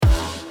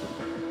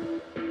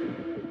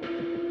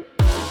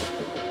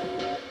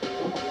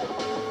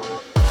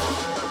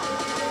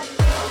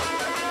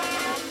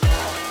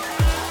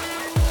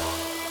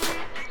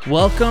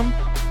Welcome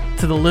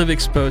to the Live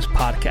Exposed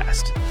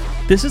podcast.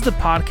 This is the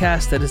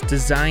podcast that is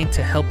designed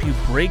to help you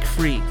break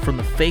free from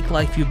the fake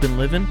life you've been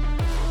living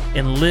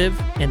and live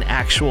in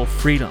actual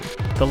freedom,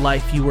 the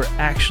life you were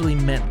actually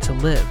meant to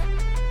live.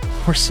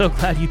 We're so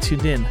glad you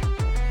tuned in,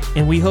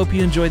 and we hope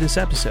you enjoy this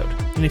episode.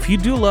 And if you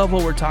do love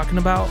what we're talking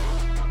about,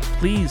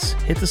 please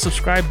hit the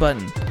subscribe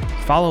button,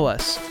 follow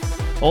us.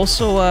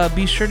 Also,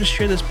 be sure to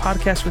share this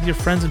podcast with your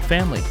friends and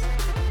family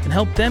and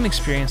help them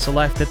experience the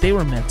life that they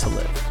were meant to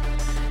live.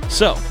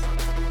 So,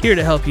 here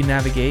to help you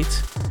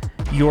navigate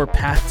your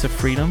path to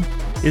freedom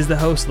is the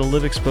host of the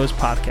Live Exposed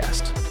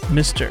podcast,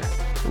 Mr.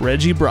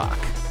 Reggie Brock.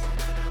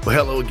 Well,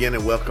 hello again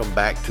and welcome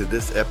back to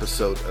this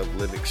episode of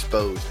Live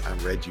Exposed. I'm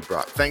Reggie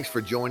Brock. Thanks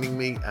for joining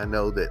me. I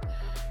know that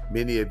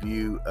many of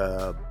you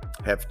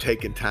have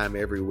taken time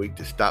every week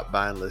to stop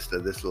by and listen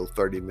to this little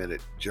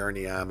 30-minute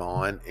journey I'm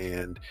on,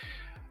 and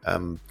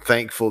I'm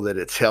thankful that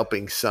it's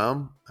helping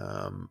some.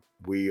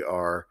 We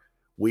are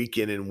week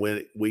in and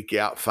week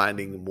out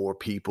finding more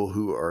people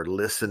who are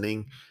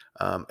listening.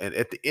 And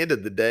at the end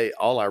of the day,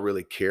 all I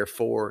really care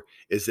for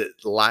is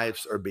that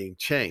lives are being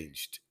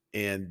changed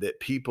and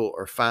that people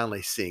are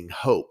finally seeing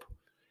hope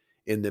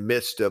in the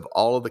midst of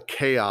all of the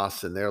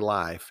chaos in their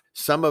life.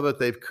 Some of it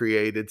they've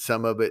created,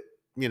 some of it,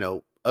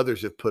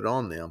 others have put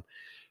on them.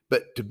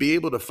 But to be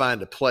able to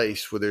find a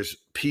place where there's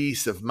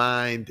peace of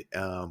mind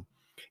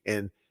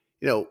and,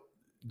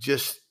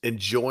 just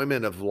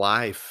enjoyment of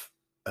life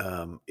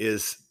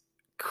is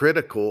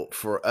critical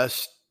for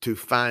us to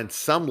find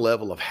some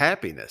level of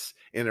happiness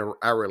in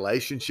our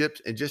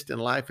relationships and just in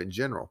life in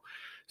general.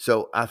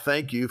 So I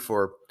thank you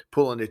for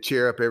pulling a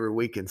chair up every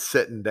week and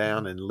sitting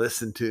down and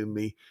listening to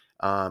me,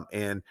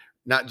 and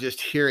not just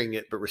hearing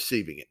it, but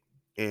receiving it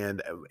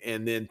and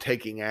then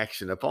taking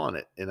action upon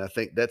it. And I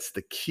think that's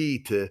the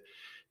key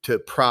to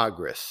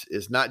progress,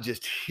 is not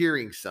just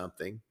hearing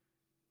something,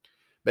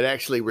 but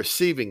actually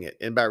receiving it.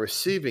 And by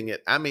receiving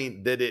it, I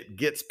mean that it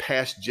gets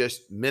past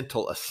just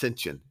mental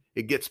ascension.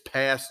 It gets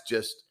past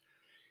just,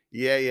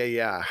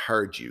 yeah, I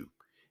heard you.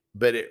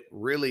 But it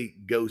really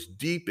goes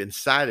deep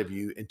inside of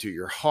you into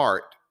your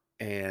heart,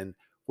 and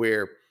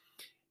where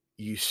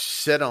you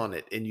sit on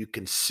it and you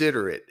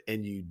consider it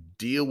and you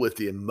deal with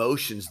the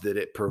emotions that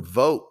it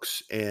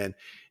provokes. And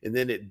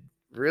then it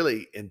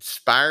really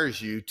inspires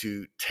you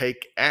to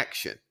take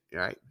action,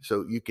 right?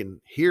 So you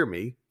can hear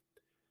me,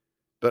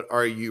 but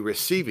are you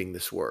receiving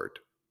this word?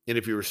 And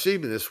if you're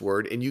receiving this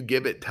word and you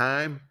give it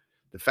time,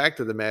 the fact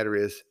of the matter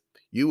is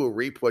you will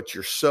reap what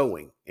you're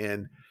sowing.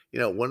 And,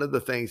 one of the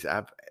things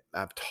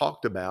I've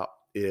talked about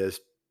is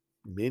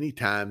many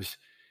times,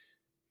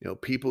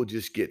 people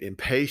just get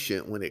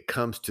impatient when it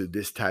comes to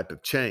this type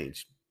of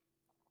change.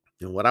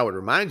 And what I would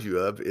remind you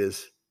of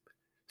is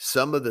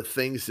some of the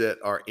things that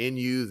are in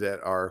you that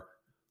are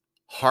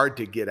hard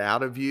to get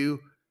out of you.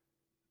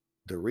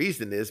 The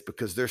reason is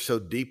because they're so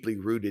deeply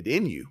rooted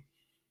in you.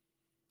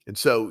 And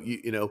so,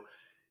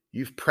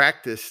 you've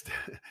practiced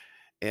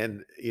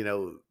and,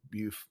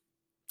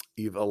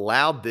 you've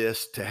allowed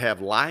this to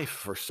have life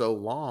for so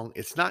long,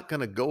 it's not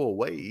going to go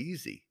away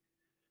easy.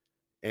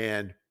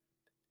 And,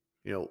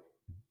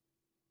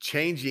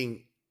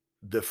 changing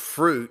the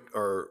fruit,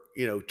 or,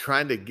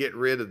 trying to get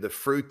rid of the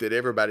fruit that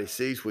everybody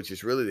sees, which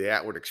is really the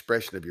outward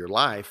expression of your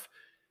life,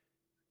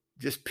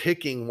 just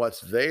picking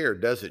what's there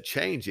doesn't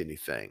change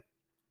anything.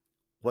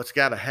 What's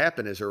got to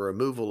happen is a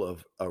removal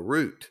of a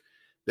root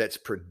that's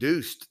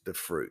produced the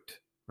fruit,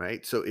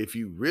 right? So if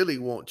you really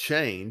want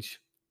change,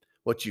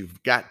 what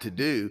you've got to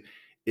do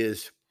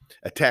is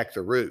attack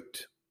the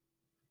root.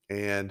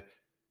 And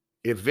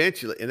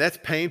eventually, and that's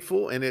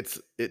painful, and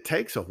it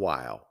takes a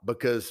while,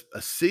 because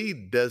a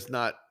seed does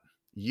not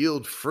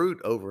yield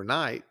fruit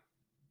overnight,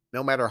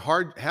 no matter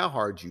how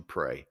hard you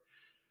pray.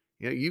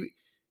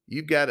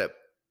 You've got to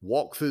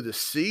walk through the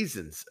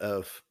seasons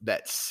of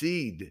that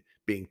seed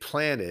being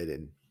planted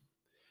and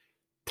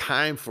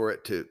time for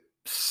it to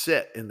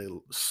sit in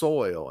the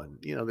soil. And,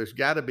 there's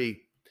got to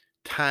be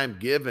time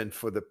given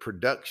for the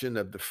production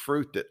of the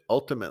fruit that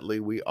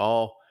ultimately we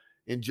all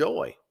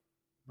enjoy,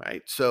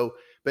 right? So,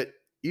 but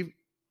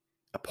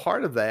a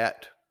part of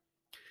that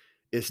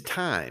is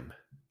time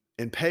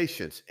and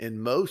patience.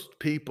 And most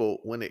people,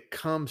 when it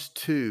comes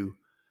to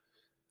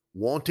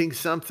wanting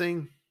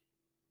something,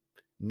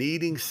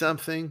 needing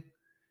something,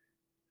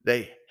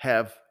 they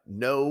have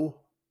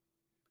no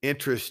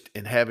interest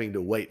in having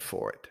to wait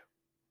for it.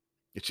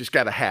 It's just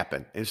got to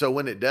happen. And so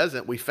when it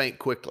doesn't, we faint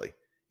quickly.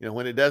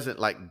 When it doesn't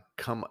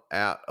come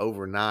out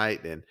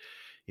overnight, and,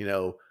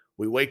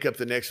 we wake up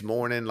the next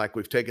morning like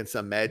we've taken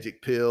some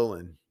magic pill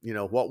and,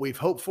 what we've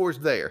hoped for is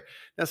there.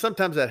 Now,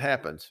 sometimes that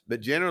happens,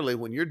 but generally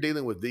when you're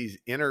dealing with these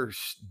inner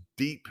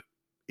deep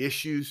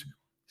issues,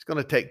 it's going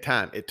to take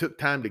time. It took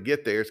time to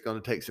get there. It's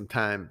going to take some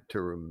time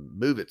to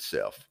remove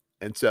itself.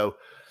 And so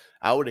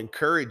I would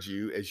encourage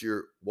you, as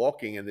you're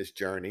walking in this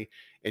journey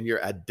and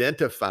you're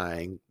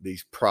identifying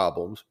these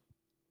problems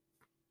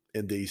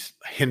and these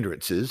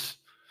hindrances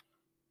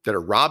that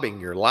are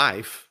robbing your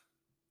life,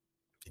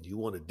 and you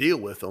want to deal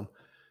with them,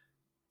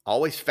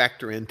 always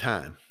factor in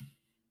time.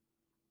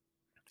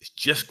 It's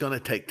just going to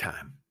take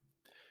time.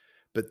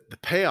 But the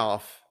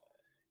payoff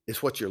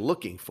is what you're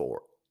looking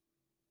for.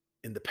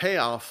 And the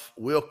payoff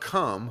will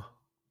come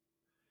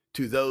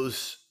to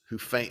those who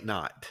faint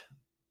not.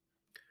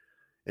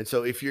 And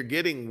so if you're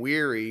getting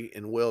weary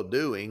in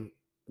well-doing,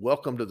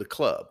 welcome to the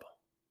club.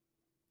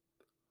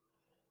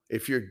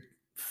 If you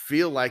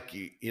feel like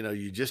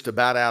you're just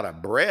about out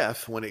of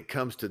breath when it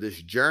comes to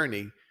this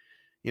journey,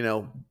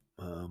 you're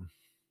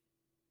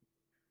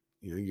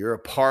a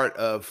part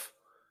of,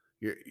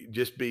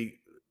 just be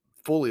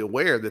fully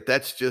aware that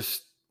that's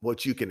just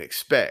what you can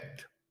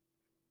expect.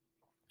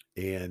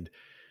 And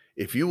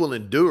if you will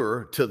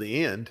endure till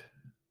the end,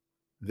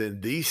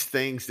 then these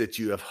things that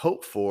you have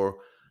hoped for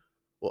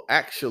will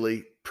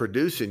actually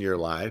produce in your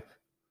life,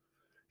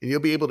 and you'll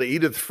be able to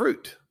eat of the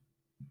fruit.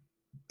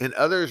 And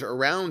others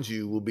around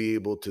you will be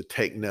able to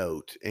take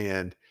note.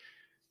 And,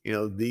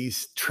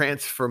 these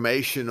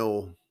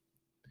transformational,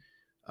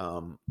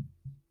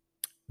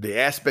 the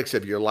aspects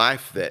of your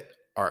life that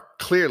are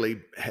clearly,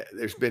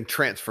 there's been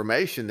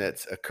transformation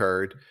that's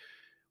occurred,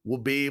 will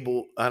be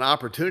an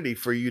opportunity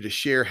for you to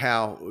share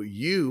how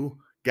you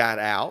got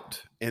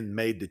out and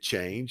made the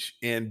change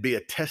and be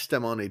a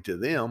testimony to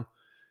them.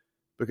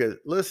 Because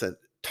listen,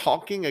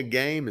 talking a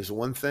game is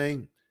one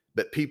thing,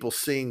 but people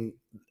seeing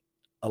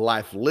a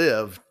life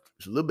lived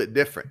is a little bit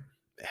different.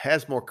 It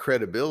has more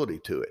credibility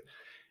to it.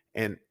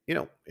 And,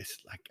 it's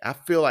like, I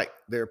feel like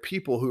there are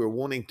people who are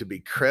wanting to be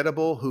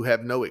credible who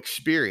have no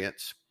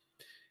experience.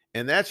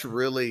 And that's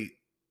really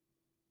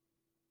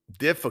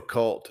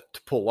difficult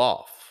to pull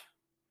off,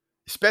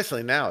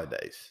 especially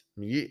nowadays.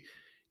 I mean,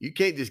 you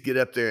can't just get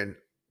up there and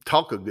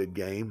talk a good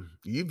game.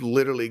 You've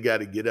literally got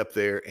to get up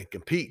there and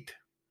compete.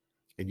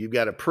 And you've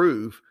got to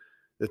prove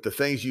that the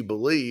things you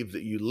believe,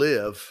 that you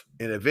live,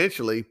 and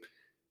eventually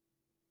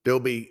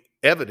there'll be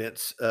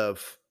evidence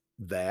of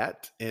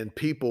that, and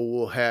people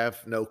will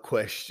have no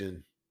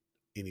question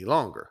any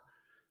longer.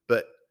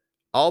 But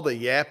all the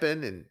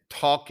yapping and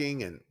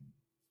talking and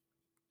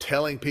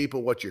telling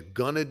people what you're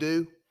going to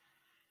do,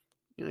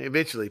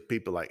 eventually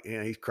people are like,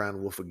 yeah, he's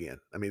crying wolf again.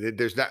 I mean,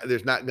 there's not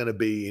going to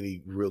be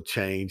any real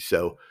change.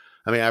 So,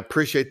 I mean, I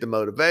appreciate the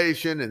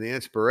motivation and the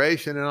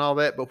inspiration and all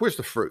that, but where's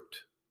the fruit?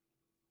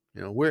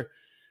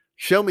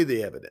 Show me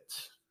the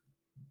evidence.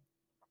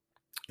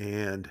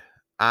 And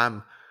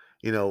I'm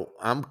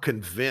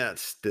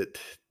convinced that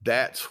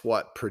that's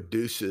what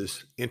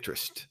produces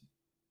interest.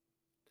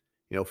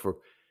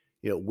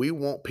 We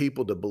want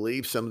people to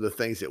believe some of the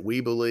things that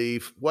we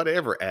believe,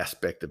 whatever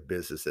aspect of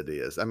business it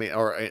is. I mean,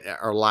 or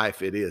our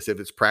life it is, if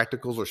it's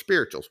practicals or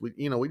spirituals,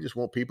 we just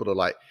want people to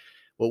like,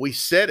 well, we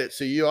said it,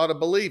 so you ought to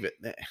believe it.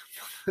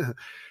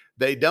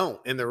 They don't.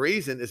 And the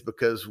reason is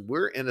because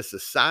we're in a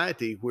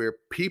society where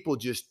people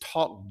just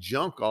talk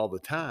junk all the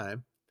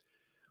time,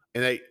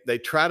 and they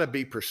try to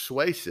be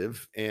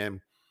persuasive,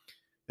 and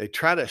they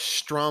try to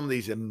strum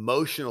these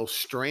emotional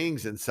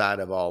strings inside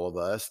of all of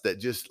us that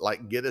just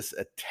like get us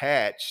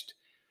attached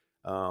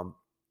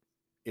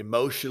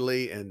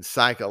emotionally and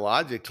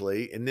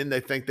psychologically. And then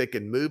they think they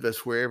can move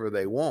us wherever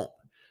they want.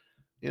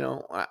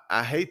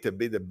 I hate to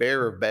be the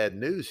bearer of bad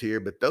news here,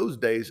 but those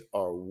days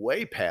are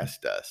way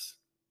past us.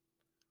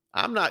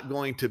 I'm not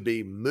going to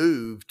be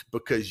moved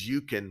because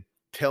you can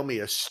tell me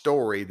a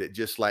story that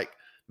just like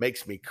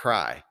makes me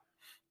cry.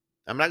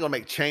 I'm not going to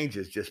make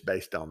changes just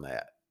based on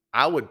that.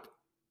 I would,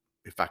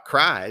 if I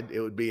cried, it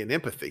would be in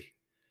empathy,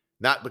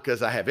 not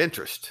because I have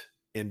interest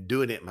in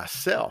doing it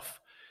myself.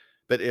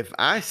 But if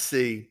I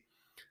see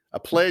a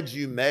pledge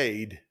you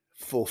made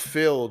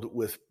fulfilled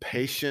with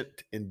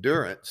patient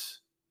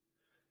endurance,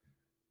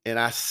 and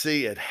I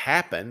see it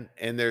happen,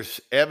 and there's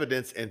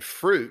evidence and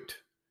fruit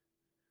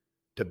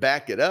to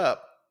back it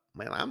up,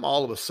 man, I'm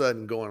all of a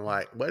sudden going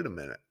like, wait a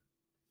minute.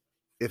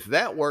 If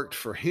that worked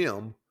for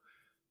him,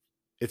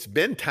 it's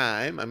been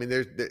time. I mean,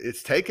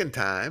 it's taken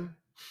time,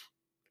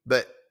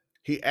 but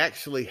he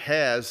actually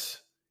has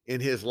in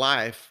his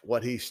life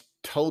what he's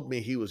told me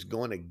he was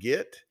going to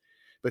get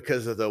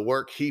because of the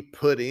work he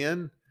put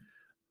in.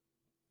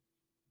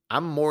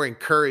 I'm more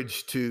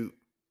encouraged to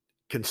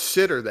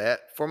consider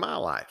that for my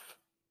life.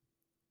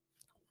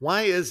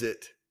 Why is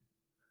it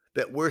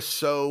that we're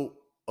so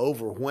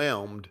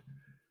overwhelmed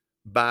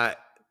by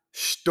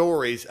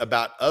stories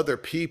about other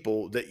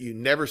people that you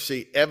never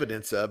see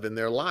evidence of in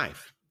their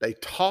life? They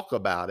talk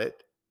about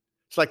it.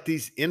 It's like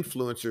these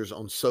influencers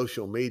on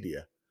social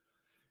media.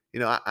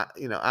 And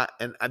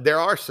there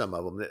are some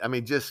of them that,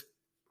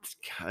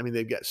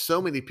 they've got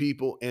so many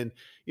people, and,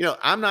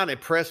 I'm not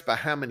impressed by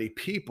how many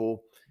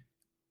people,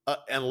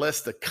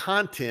 unless the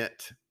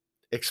content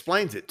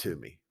explains it to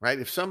me, right?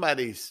 If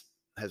somebody's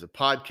has a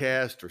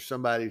podcast, or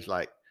somebody's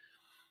like,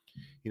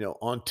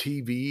 on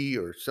TV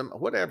or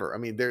whatever, I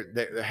mean,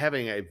 they're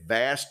having a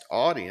vast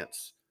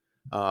audience.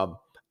 I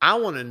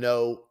want to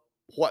know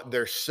what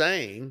they're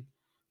saying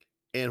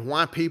and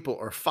why people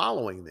are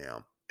following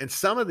them. And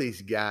some of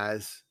these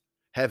guys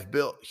have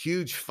built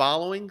huge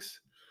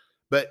followings,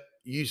 but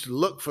you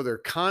look for their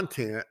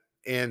content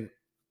and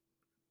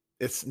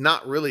it's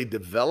not really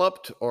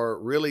developed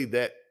or really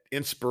that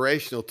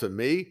inspirational to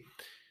me.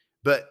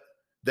 but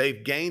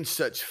they've gained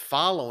such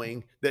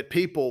following that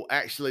people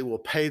actually will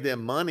pay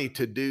them money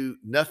to do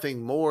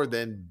nothing more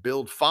than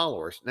build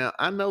followers. Now,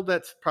 I know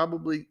that's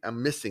probably,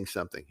 I'm missing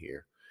something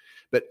here,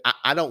 but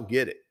I don't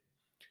get it.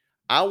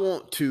 I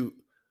want to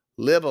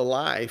live a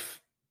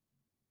life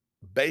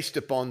based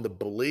upon the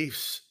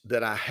beliefs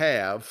that I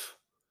have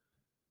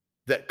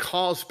that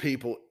cause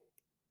people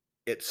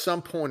at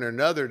some point or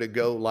another to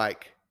go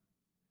like,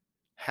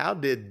 how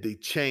did the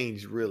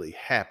change really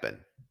happen?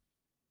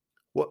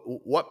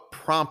 What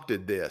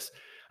prompted this?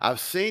 I've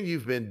seen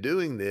you've been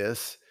doing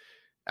this.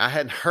 I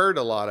hadn't heard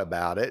a lot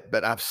about it,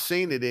 but I've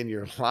seen it in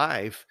your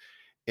life,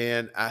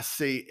 and I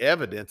see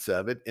evidence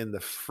of it in the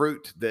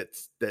fruit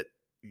that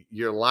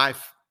your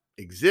life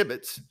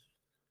exhibits.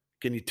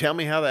 Can you tell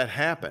me how that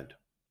happened?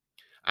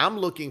 I'm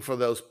looking for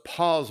those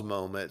pause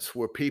moments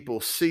where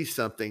people see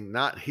something,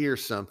 not hear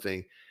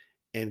something,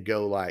 and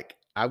go like,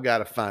 I've got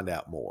to find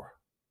out more.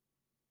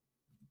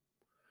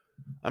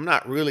 I'm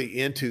not really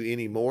into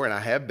anymore, and I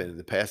have been in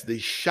the past,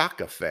 these shock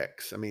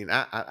effects. I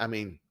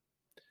mean,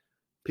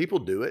 people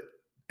do it,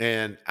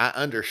 and I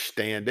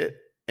understand it,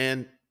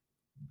 and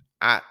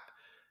I,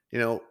 you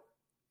know,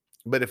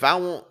 but if I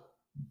want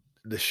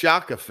the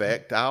shock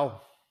effect,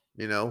 I'll,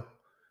 you know,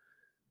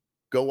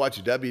 go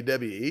watch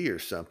WWE or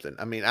something.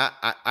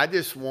 I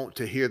just want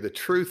to hear the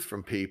truth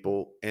from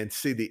people and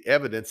see the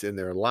evidence in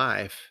their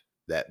life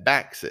that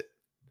backs it.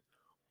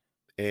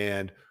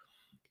 And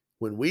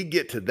when we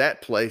get to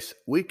that place,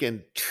 we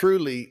can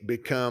truly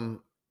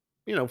become,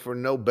 for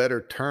no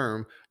better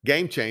term,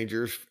 game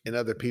changers in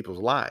other people's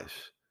lives.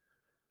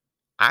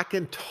 I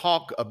can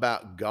talk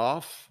about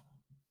golf,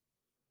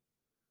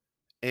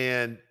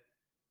 and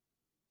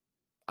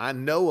I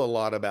know a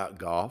lot about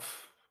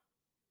golf,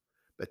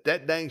 but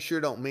that dang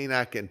sure don't mean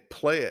I can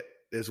play it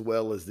as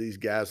well as these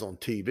guys on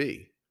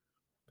TV.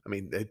 I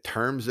mean, the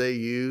terms they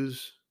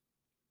use,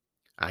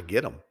 I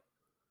get them.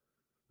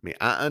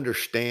 I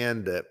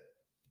understand that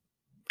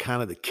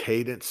kind of the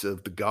cadence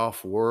of the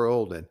golf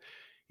world and,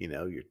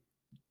 your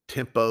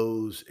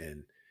tempos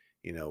and,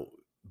 you know,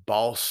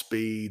 ball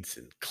speeds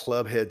and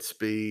club head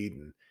speed.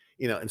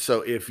 And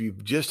so if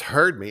you've just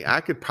heard me, I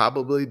could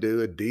probably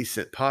do a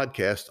decent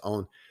podcast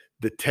on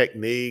the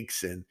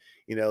techniques and,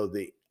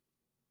 the,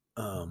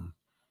 um,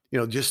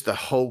 just the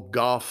whole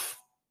golf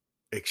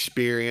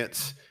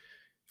experience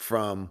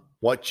from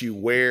what you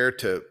wear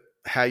to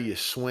how you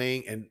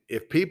swing. And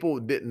if people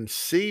didn't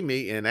see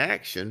me in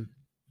action,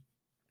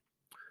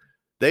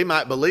 they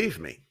might believe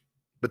me.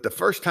 But the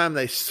first time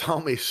they saw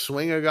me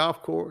swing a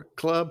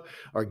club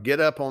or get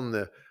up on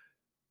the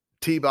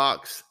tee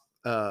box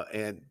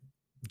and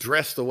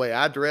dress the way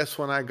I dress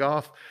when I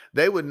golf,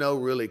 they would know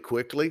really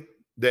quickly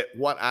that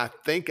what I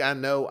think I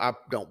know, I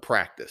don't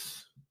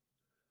practice.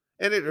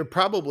 And it would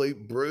probably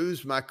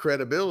bruise my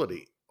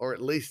credibility or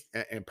at least,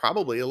 and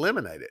probably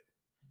eliminate it.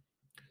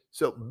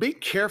 So be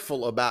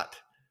careful about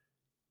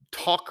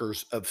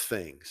talkers of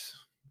things.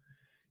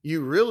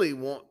 You really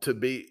want to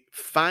be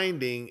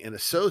finding and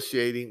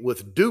associating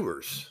with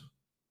doers.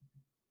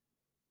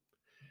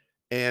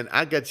 And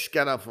I just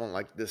got off on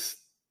like this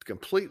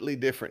completely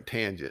different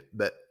tangent,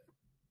 but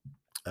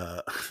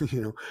uh,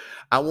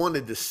 I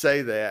wanted to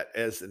say that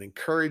as an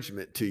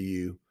encouragement to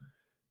you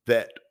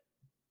that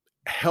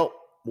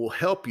will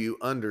help you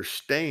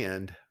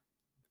understand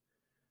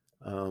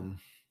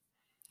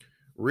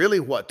really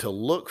what to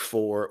look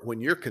for when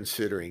you're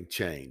considering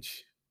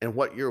change. And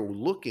what you're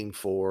looking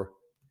for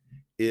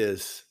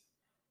is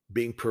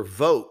being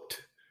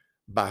provoked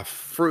by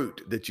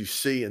fruit that you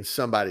see in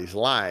somebody's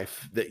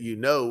life that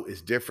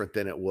is different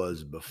than it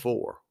was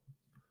before.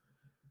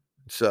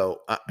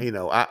 So,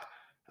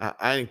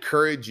 I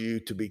encourage you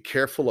to be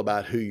careful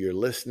about who you're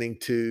listening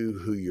to,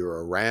 who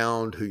you're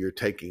around, who you're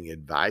taking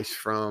advice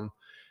from,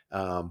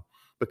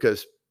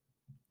 because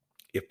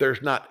if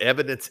there's not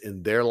evidence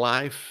in their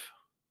life,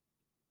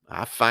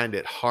 I find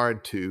it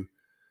hard to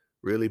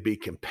really be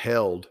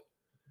compelled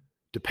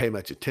to pay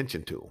much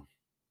attention to them.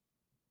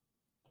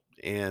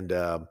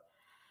 And,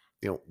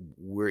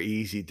 we're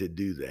easy to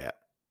do that.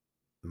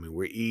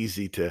 We're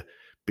easy to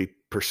be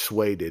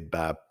persuaded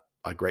by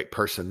a great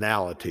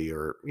personality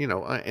or,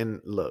 and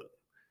look,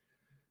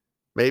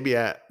 maybe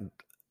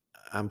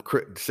I'm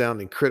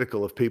sounding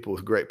critical of people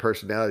with great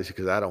personalities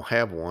because I don't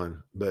have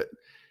one, but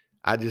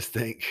I just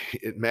think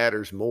it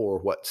matters more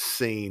what's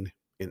seen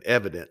in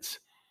evidence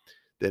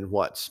than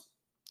what's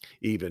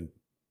even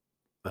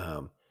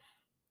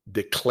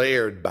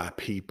declared by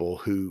people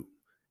who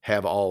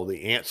have all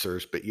the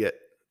answers, but yet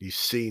you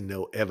see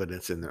no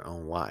evidence in their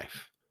own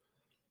life.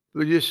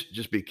 But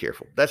just be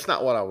careful. That's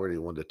not what I really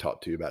wanted to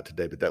talk to you about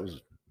today, but I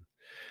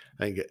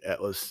think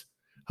that was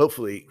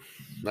hopefully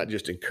not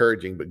just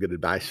encouraging, but good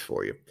advice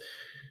for you.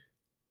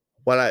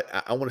 What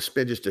I want to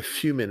spend just a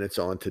few minutes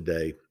on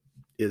today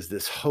is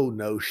this whole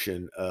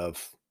notion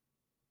of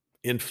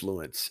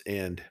influence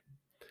and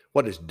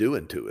what it's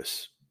doing to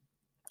us.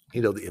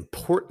 The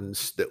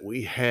importance that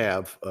we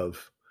have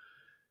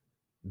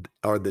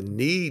or the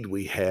need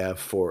we have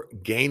for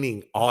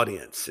gaining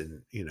audience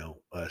and,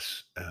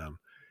 us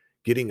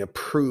getting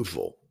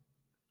approval.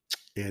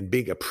 and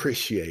being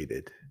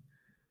appreciated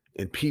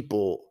and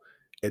people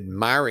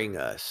admiring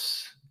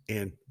us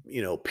and,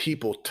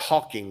 people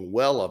talking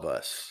well of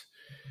us.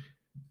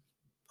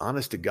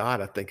 Honest to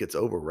God, I think it's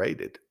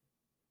overrated.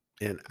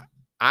 And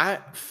I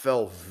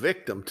fell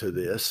victim to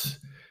this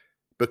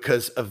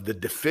because of the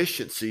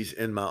deficiencies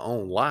in my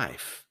own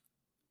life.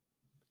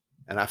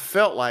 And I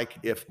felt like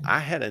if I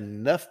had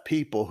enough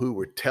people who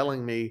were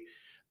telling me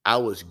I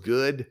was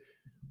good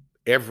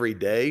every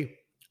day,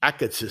 I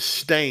could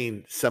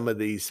sustain some of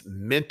these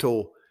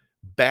mental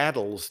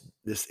battles,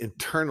 this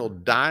internal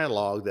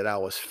dialogue that I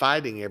was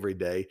fighting every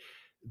day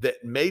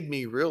that made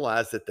me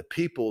realize that the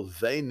people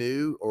they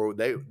knew, or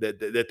that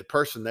the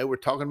person they were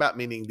talking about,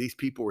 meaning these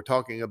people were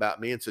talking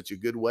about me in such a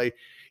good way,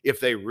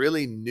 if they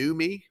really knew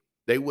me,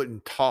 they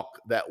wouldn't talk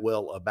that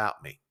well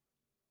about me.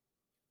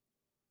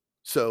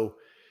 So,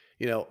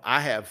 I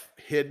have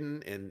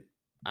hidden and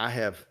I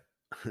have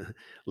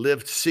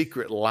lived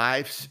secret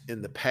lives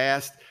in the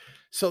past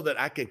so that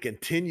I can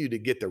continue to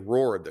get the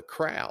roar of the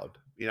crowd.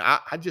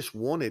 I just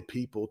wanted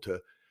people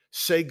to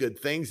say good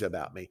things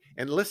about me.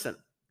 And listen,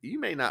 you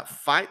may not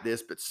fight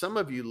this, but some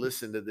of you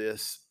listen to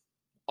this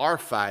are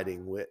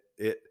fighting with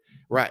it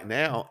right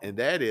now. And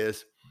that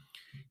is,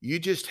 you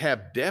just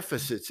have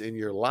deficits in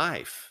your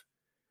life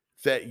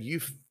that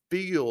you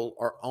feel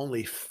are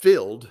only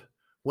filled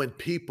when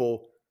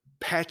people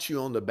pat you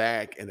on the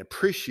back and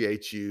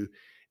appreciate you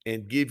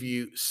and give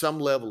you some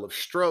level of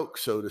stroke,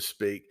 so to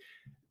speak,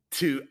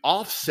 to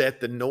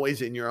offset the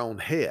noise in your own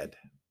head.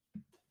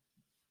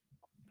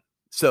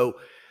 So,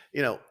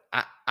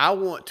 I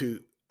want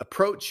to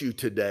approach you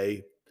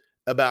today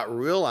about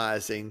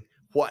realizing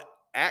what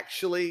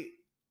actually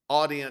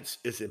audience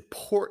is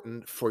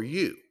important for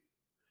you.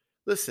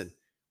 Listen,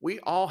 we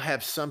all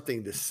have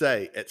something to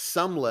say at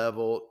some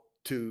level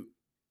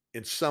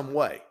in some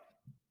way.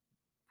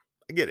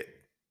 I get it.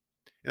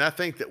 And I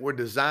think that we're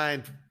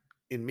designed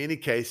in many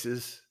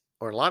cases,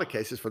 or in a lot of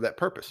cases, for that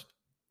purpose.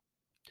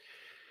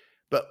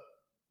 But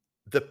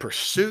the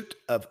pursuit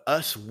of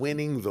us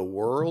winning the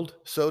world,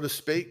 so to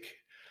speak,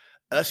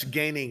 us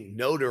gaining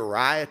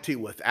notoriety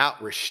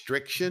without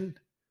restriction,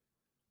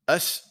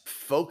 us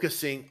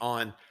focusing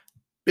on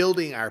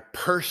building our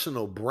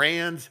personal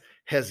brands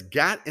has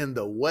got in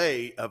the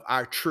way of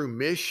our true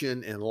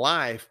mission in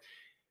life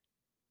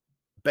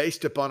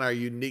based upon our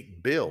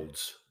unique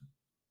builds.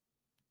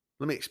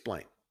 Let me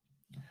explain.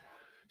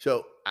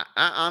 So I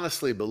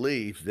honestly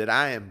believe that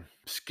I am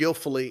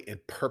skillfully and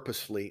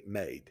purposefully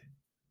made.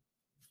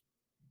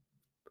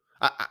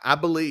 I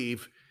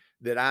believe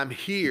that I'm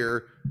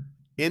here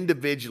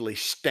individually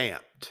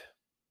stamped,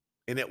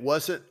 and it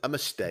wasn't a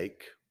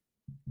mistake.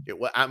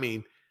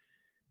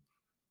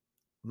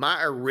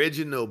 My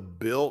original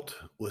built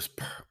was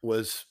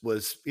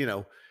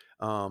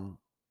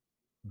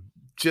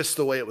just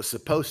the way it was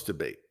supposed to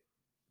be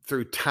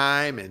through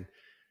time and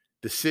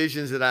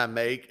decisions that I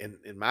make, and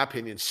in my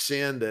opinion,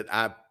 sin that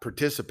I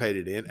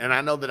participated in. And I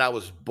know that I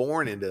was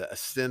born into a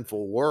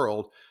sinful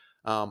world.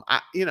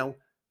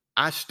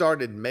 I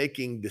started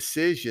making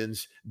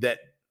decisions that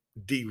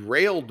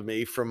derailed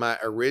me from my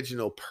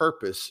original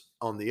purpose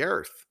on the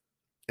earth.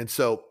 And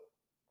so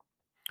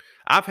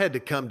I've had to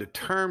come to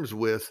terms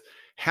with,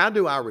 how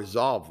do I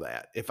resolve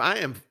that? If I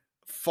am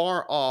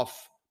far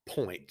off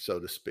point, so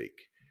to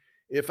speak,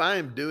 if I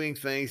am doing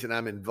things and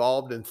I'm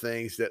involved in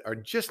things that are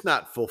just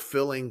not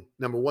fulfilling,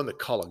 number one, the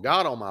call of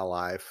God on my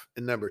life,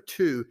 and number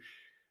two,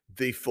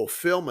 the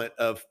fulfillment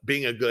of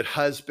being a good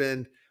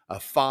husband, a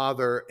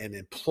father, an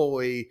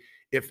employee,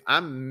 if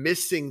I'm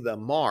missing the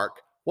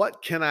mark,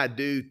 what can I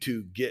do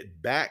to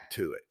get back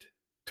to it,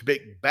 to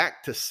get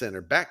back to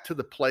center, back to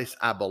the place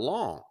I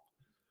belong?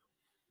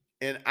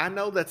 And I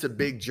know that's a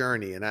big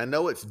journey, and I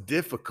know it's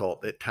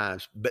difficult at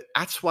times, but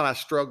that's what I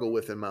struggle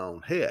with in my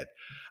own head.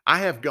 I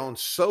have gone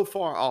so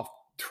far off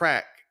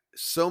track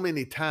so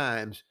many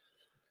times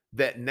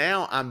that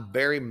now I'm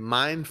very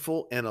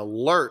mindful and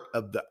alert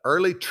of the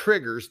early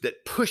triggers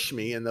that push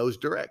me in those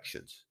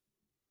directions.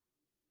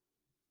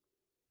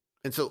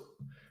 And so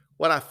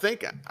what I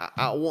think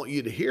I want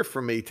you to hear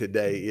from me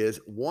today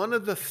is, one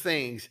of the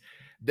things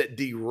that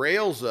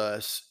derails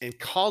us and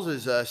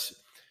causes us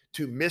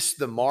to miss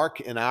the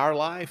mark in our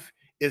life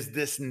is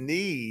this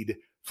need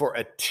for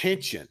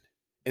attention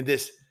and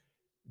this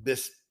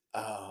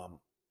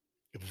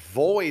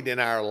void in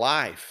our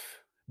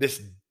life,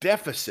 this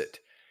deficit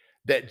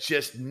that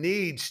just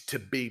needs to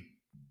be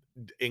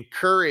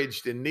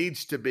encouraged and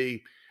needs to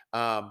be,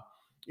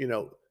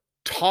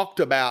 talked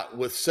about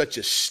with such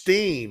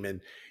esteem. And,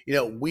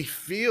 we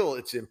feel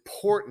it's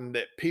important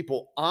that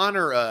people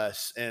honor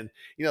us, and,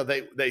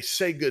 they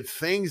say good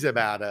things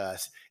about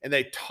us, and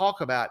they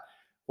talk about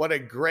what a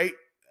great,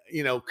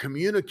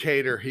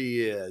 communicator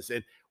he is.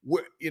 And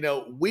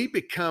we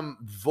become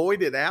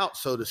voided out,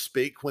 so to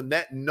speak, when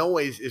that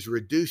noise is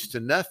reduced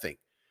to nothing,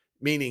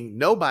 meaning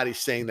nobody's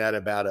saying that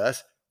about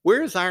us.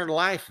 Where's our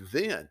life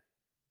then?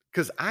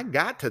 Because I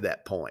got to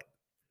that point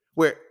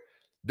where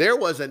there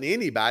wasn't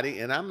anybody,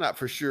 and I'm not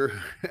for sure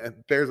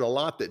there's a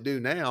lot that do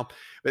now,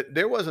 but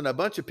there wasn't a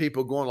bunch of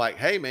people going like,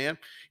 hey man,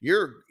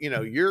 you're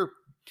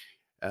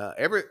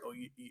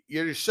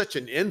You're just such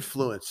an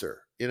influencer.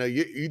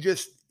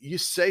 You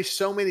say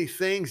so many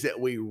things that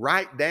we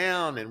write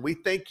down, and we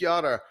think you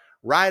ought to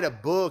write a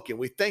book, and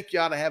we think you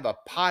ought to have a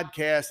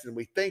podcast, and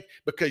we think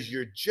because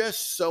you're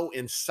just so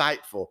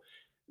insightful.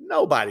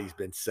 Nobody's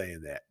been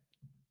saying that.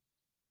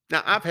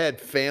 Now, I've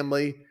had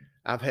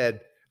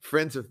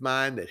friends of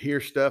mine that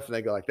hear stuff and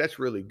they go like, that's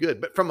really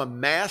good. But from a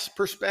mass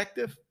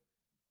perspective,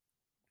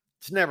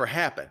 it's never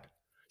happened.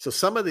 So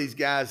some of these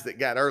guys that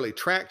got early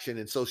traction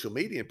in social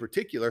media in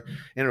particular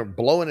and are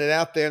blowing it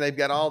out there, and they've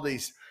got all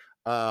these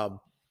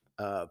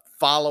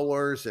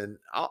followers and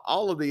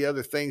all of the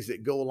other things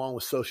that go along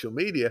with social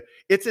media,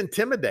 it's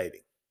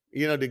intimidating,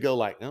 to go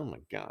like, oh my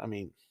God, I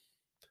mean,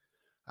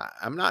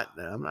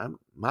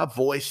 my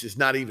voice is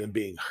not even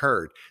being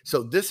heard.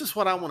 So this is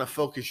what I want to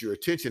focus your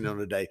attention on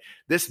today.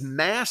 This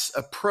mass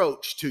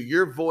approach to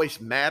your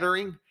voice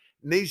mattering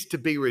needs to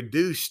be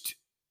reduced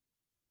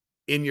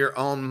in your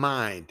own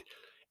mind.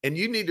 And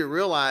you need to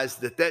realize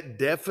that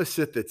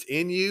deficit that's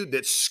in you,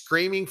 that's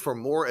screaming for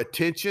more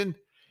attention,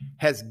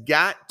 has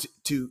got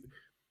to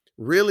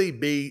really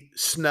be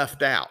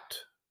snuffed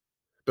out,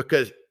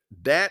 because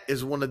that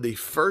is one of the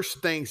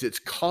first things that's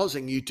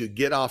causing you to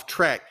get off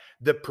track.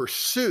 The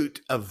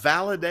pursuit of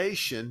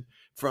validation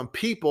from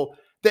people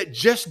that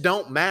just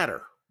don't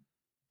matter.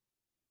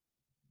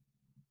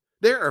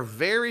 There are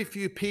very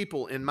few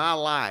people in my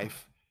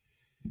life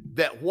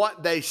that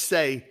what they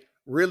say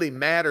really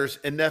matters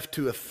enough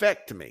to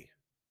affect me.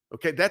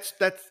 Okay, that's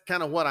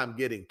kind of what I'm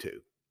getting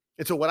to.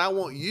 And so what I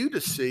want you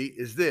to see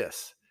is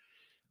this.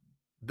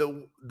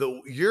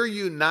 Your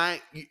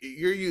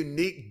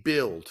unique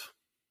build,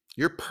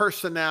 your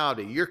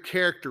personality, your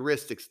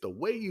characteristics, the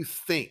way you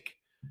think,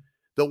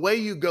 the way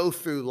you go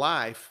through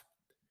life,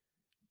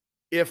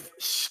 if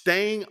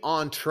staying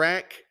on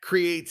track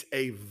creates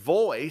a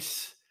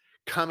voice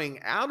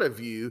coming out of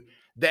you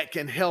that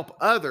can help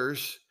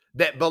others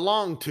that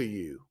belong to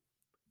you.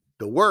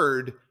 The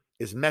word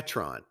is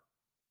metron.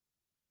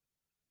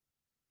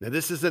 Now,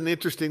 this is an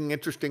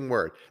interesting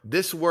word.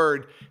 This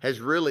word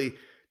has really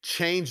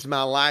changed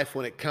my life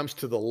when it comes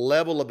to the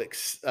level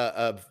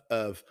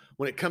of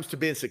when it comes to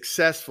being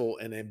successful,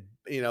 and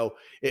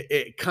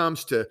it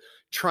comes to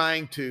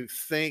trying to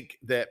think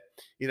that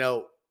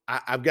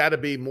I've got to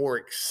be more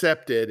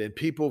accepted, and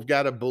people have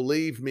got to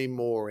believe me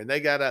more, and they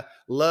got to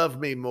love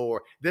me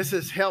more. This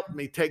has helped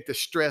me take the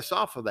stress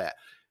off of that.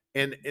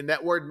 And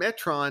that word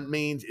metron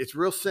means, it's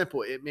real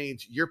simple. It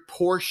means your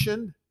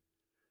portion,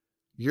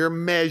 your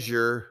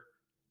measure,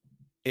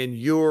 and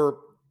your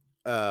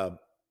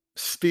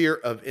sphere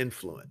of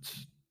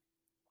influence.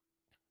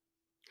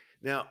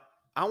 Now,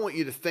 I want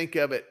you to think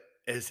of it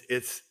as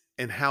it's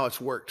and how it's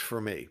worked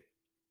for me.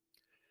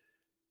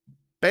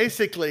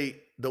 Basically,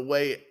 the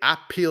way I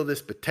peel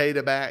this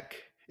potato back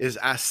is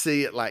I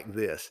see it like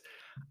this.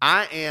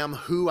 I am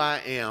who I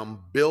am,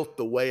 built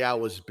the way I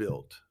was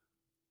built.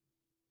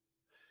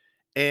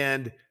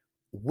 And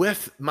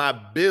with my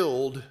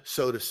build,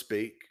 so to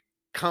speak,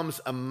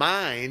 comes a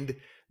mind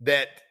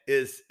that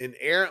is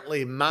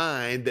inherently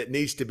mine that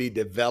needs to be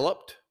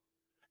developed.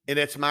 And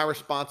it's my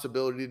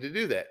responsibility to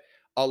do that.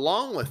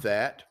 Along with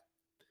that,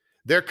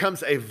 there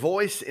comes a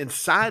voice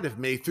inside of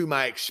me through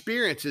my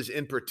experiences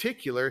in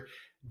particular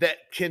that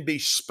can be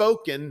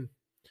spoken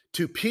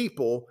to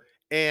people,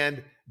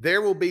 and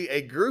there will be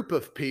a group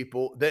of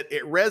people that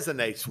it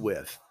resonates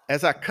with.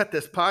 As I cut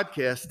this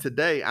podcast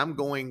today, I'm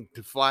going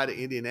to fly to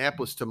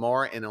Indianapolis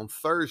tomorrow, and on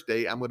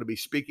Thursday, I'm going to be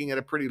speaking at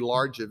a pretty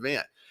large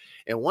event.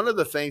 And one of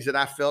the things that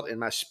I felt in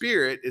my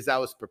spirit as I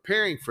was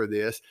preparing for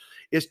this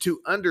is to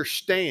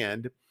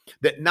understand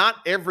that not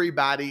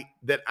everybody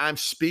that I'm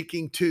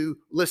speaking to,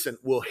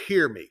 will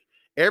hear me.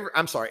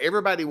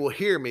 Everybody will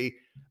hear me,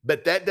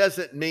 but that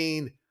doesn't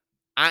mean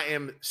I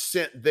am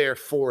sent there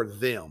for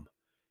them.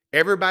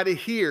 Everybody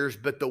hears,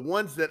 but the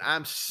ones that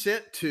I'm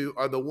sent to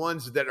are the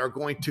ones that are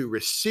going to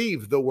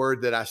receive the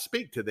word that I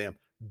speak to them.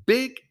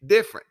 Big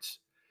difference.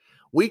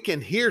 We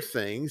can hear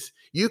things.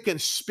 You can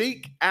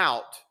speak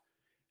out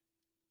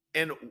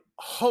and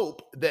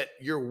hope that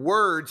your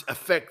words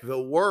affect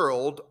the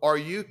world, or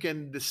you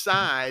can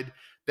decide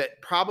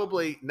that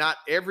probably not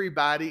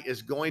everybody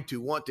is going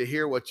to want to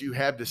hear what you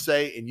have to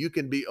say, and you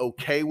can be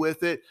okay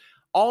with it.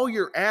 All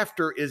you're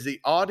after is the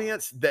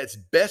audience that's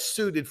best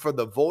suited for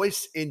the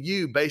voice in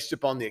you based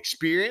upon the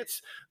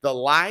experience, the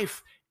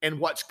life, and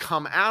what's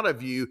come out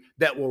of you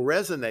that will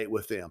resonate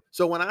with them.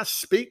 So when I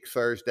speak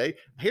Thursday,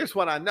 here's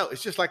what I know.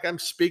 It's just like I'm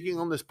speaking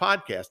on this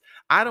podcast.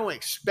 I don't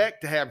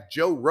expect to have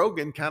Joe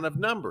Rogan kind of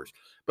numbers,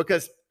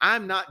 because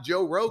I'm not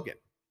Joe Rogan.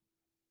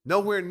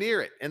 Nowhere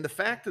near it. And the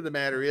fact of the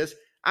matter is,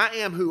 I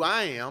am who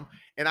I am,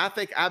 and I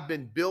think I've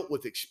been built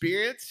with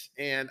experience,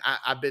 and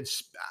I've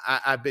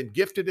been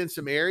gifted in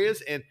some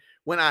areas. And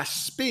when I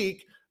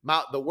speak,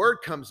 the word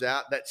comes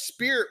out, that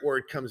spirit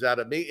word comes out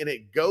of me, and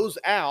it goes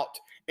out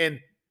and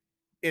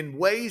in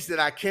ways that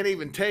I can't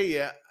even tell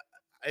you,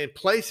 in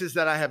places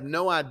that I have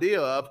no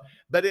idea of,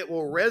 but it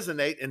will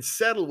resonate and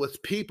settle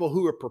with people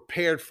who are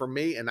prepared for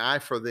me and I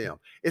for them.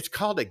 It's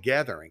called a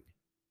gathering.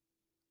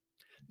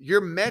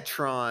 Your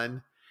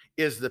metron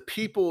is the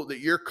people that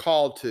you're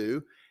called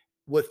to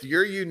with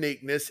your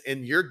uniqueness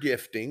and your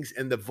giftings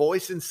and the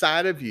voice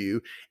inside of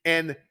you.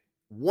 And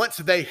once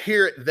they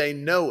hear it, they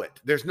know it.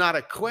 There's not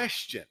a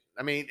question.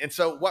 I mean, and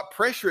so what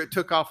pressure it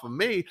took off of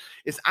me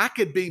is I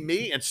could be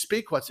me and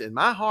speak what's in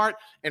my heart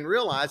and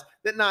realize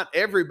that not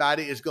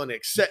everybody is going to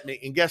accept me.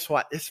 And guess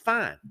what? It's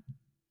fine.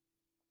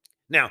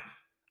 Now,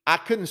 I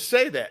couldn't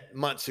say that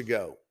months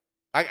ago.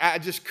 I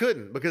just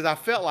couldn't, because I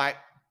felt like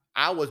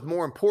I was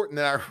more important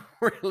than I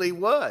really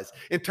was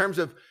in terms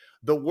of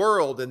the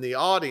world and the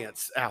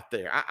audience out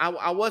there.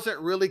 I wasn't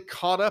really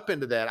caught up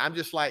into that. I'm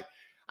just like,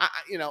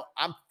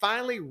 I'm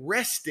finally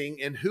resting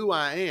in who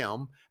I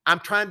am. I'm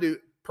trying to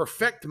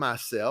perfect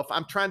myself.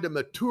 I'm trying to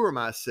mature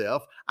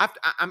myself.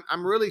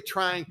 I'm really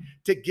trying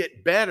to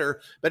get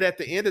better. But at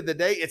the end of the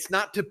day, it's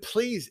not to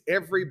please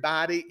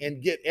everybody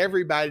and get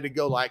everybody to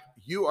go like,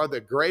 you are the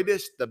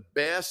greatest, the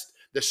best,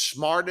 the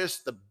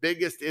smartest, the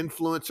biggest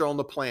influencer on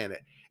the planet.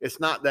 It's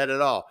not that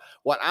at all.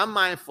 What I'm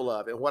mindful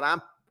of and what I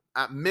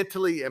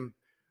mentally am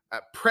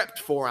prepped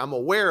for, I'm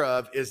aware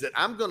of, is that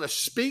I'm going to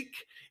speak,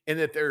 and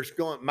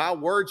that my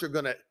words are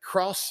going to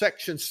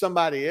cross-section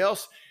somebody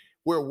else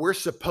where we're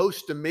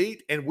supposed to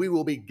meet, and we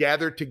will be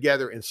gathered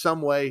together in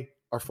some way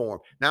or form.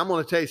 Now, I'm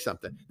going to tell you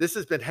something. This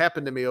has been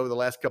happening to me over the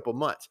last couple of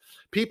months.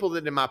 People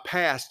that in my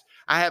past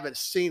I haven't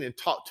seen and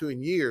talked to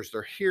in years,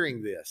 they're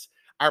hearing this.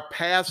 Our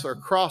paths are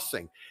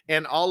crossing,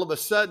 and all of a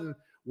sudden,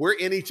 we're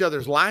in each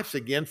other's lives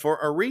again for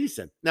a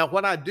reason. Now,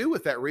 what I do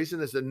with that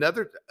reason is when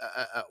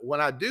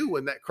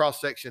that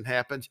cross-section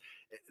happens,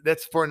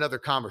 that's for another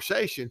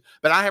conversation,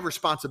 but I have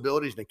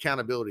responsibilities and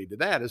accountability to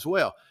that as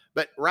well.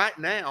 But right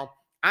now,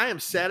 I am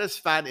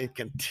satisfied and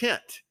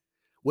content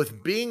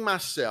with being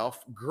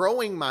myself,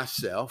 growing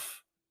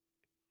myself,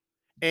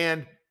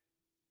 and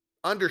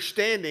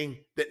understanding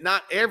that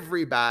not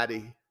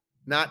everybody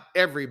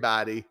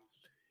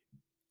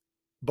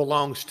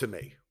belongs to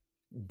me,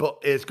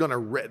 but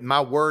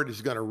my word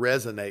is going to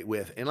resonate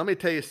with. And let me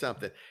tell you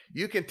something.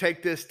 You can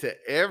take this to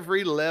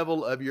every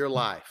level of your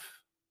life.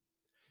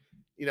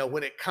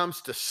 When it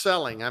comes to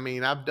selling, I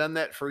mean, I've done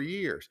that for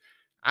years.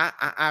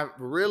 I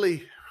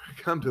really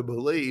come to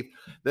believe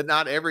that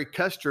not every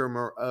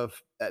customer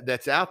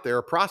that's out there,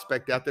 a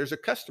prospect out there, is a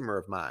customer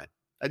of mine.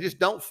 I just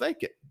don't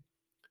think it.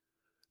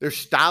 There's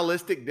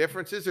stylistic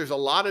differences. There's a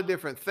lot of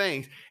different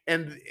things,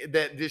 and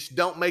that just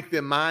don't make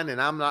them mine,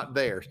 and I'm not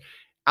theirs.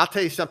 I'll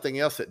tell you something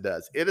else it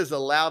does. It has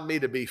allowed me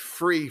to be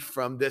free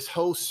from this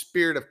whole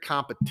spirit of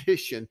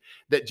competition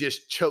that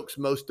just chokes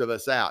most of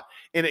us out,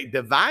 and it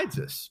divides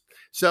us.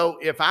 So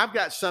if I've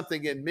got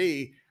something in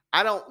me,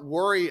 I don't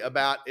worry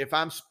about if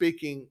I'm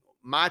speaking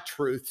my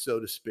truth, so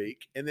to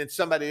speak, and then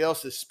somebody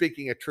else is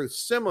speaking a truth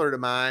similar to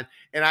mine,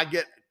 and I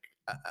get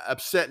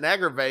upset and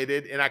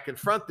aggravated, and I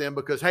confront them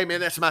because, hey, man,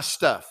 that's my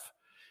stuff.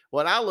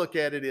 What I look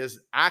at it is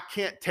I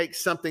can't take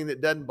something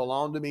that doesn't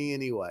belong to me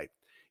anyway.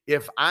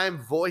 If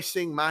I'm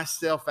voicing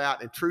myself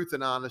out in truth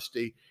and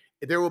honesty,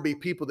 there will be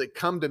people that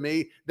come to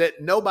me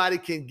that nobody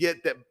can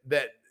get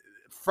that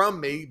from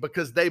me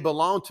because they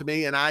belong to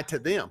me and I to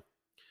them.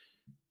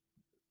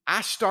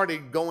 I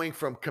started going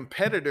from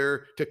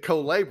competitor to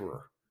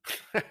co-laborer.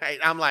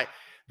 I'm like,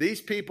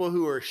 these people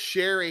who are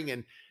sharing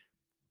and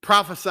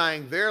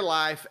prophesying their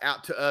life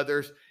out to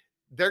others,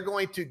 they're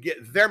going to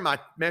get their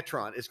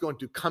metron is going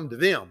to come to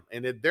them,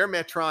 and their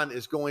metron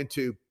is going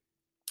to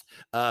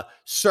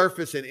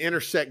surface and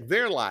intersect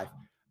their life.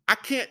 I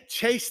can't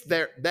chase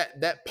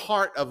that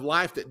part of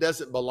life that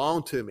doesn't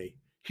belong to me.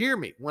 Hear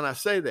me when I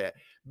say that.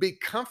 Be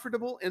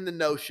comfortable in the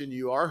notion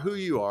you are who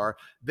you are.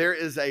 There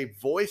is a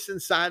voice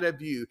inside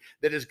of you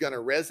that is going to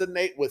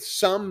resonate with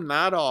some,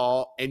 not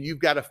all, and you've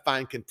got to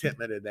find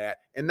contentment in that.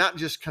 And not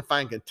just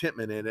find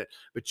contentment in it,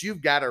 but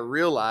you've got to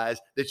realize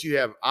that you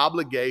have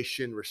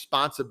obligation,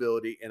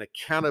 responsibility, and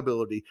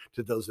accountability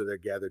to those that are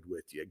gathered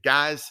with you.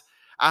 Guys,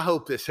 I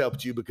hope this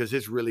helped you, because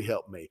it's really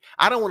helped me.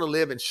 I don't want to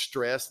live in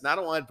stress, and I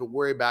don't want to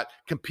worry about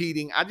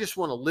competing. I just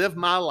want to live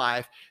my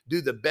life, do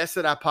the best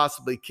that I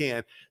possibly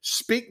can,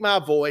 speak my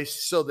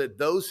voice so that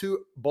those who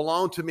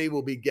belong to me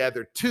will be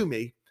gathered to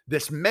me.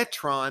 This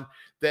metron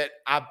that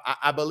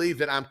I believe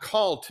that I'm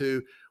called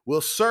to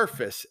will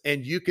surface,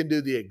 and you can do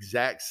the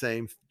exact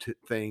same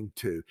thing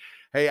too.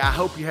 Hey, I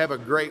hope you have a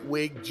great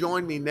week.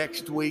 Join me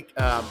next week.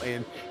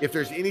 And if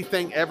there's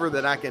anything ever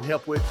that I can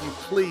help with you,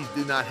 please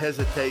do not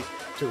hesitate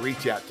to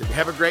reach out to me.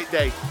 Have a great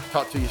day.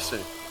 Talk to you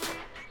soon.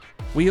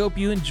 We hope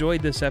you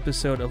enjoyed this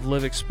episode of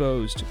Live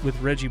Exposed with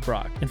Reggie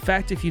Brock. In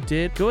fact, if you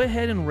did, go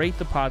ahead and rate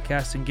the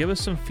podcast and give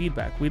us some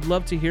feedback. We'd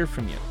love to hear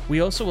from you.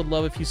 We also would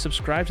love if you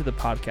subscribe to the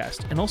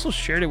podcast and also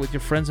shared it with your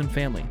friends and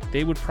family.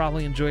 They would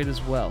probably enjoy it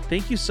as well.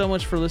 Thank you so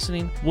much for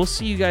listening. We'll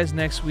see you guys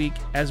next week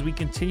as we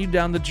continue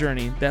down the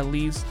journey that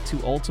leads to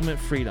ultimate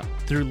freedom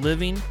through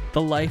living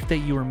the life that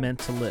you were meant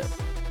to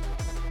live.